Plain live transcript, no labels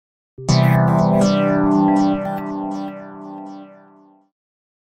This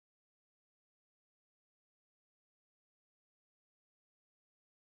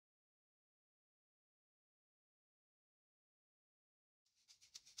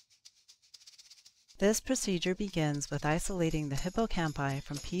procedure begins with isolating the hippocampi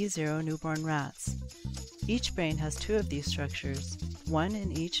from P0 newborn rats. Each brain has two of these structures, one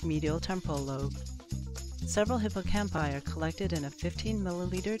in each medial temporal lobe. Several hippocampi are collected in a 15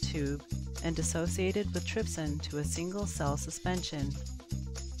 milliliter tube and dissociated with trypsin to a single cell suspension.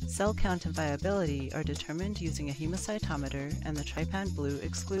 Cell count and viability are determined using a hemocytometer and the trypan blue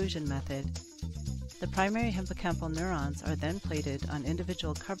exclusion method. The primary hippocampal neurons are then plated on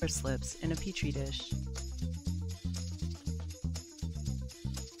individual cover slips in a petri dish.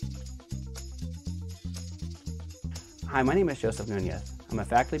 Hi, my name is Joseph Nunez. I'm a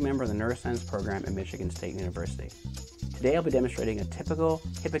faculty member of the neuroscience program at Michigan State University. Today I'll be demonstrating a typical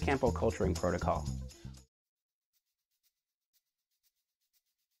hippocampal culturing protocol.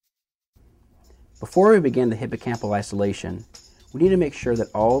 Before we begin the hippocampal isolation, we need to make sure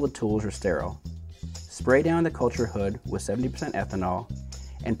that all the tools are sterile. Spray down the culture hood with 70% ethanol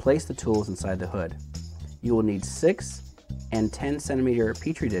and place the tools inside the hood. You will need 6 and 10 centimeter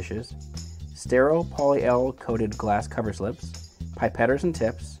petri dishes, sterile poly-L coated glass cover slips, pipetters and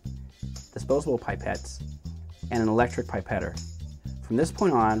tips, disposable pipettes, and an electric pipetter. From this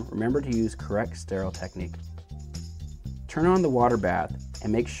point on, remember to use correct sterile technique. Turn on the water bath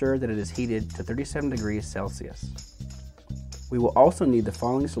and make sure that it is heated to 37 degrees Celsius. We will also need the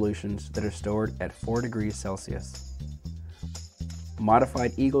following solutions that are stored at 4 degrees Celsius.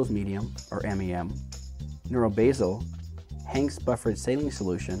 Modified Eagles medium, or MEM, neurobasal, Hanks buffered saline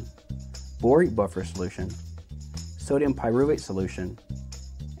solution, borate buffer solution, sodium pyruvate solution,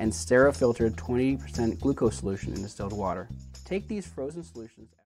 and sterile filtered 20% glucose solution in distilled water. Take these frozen solutions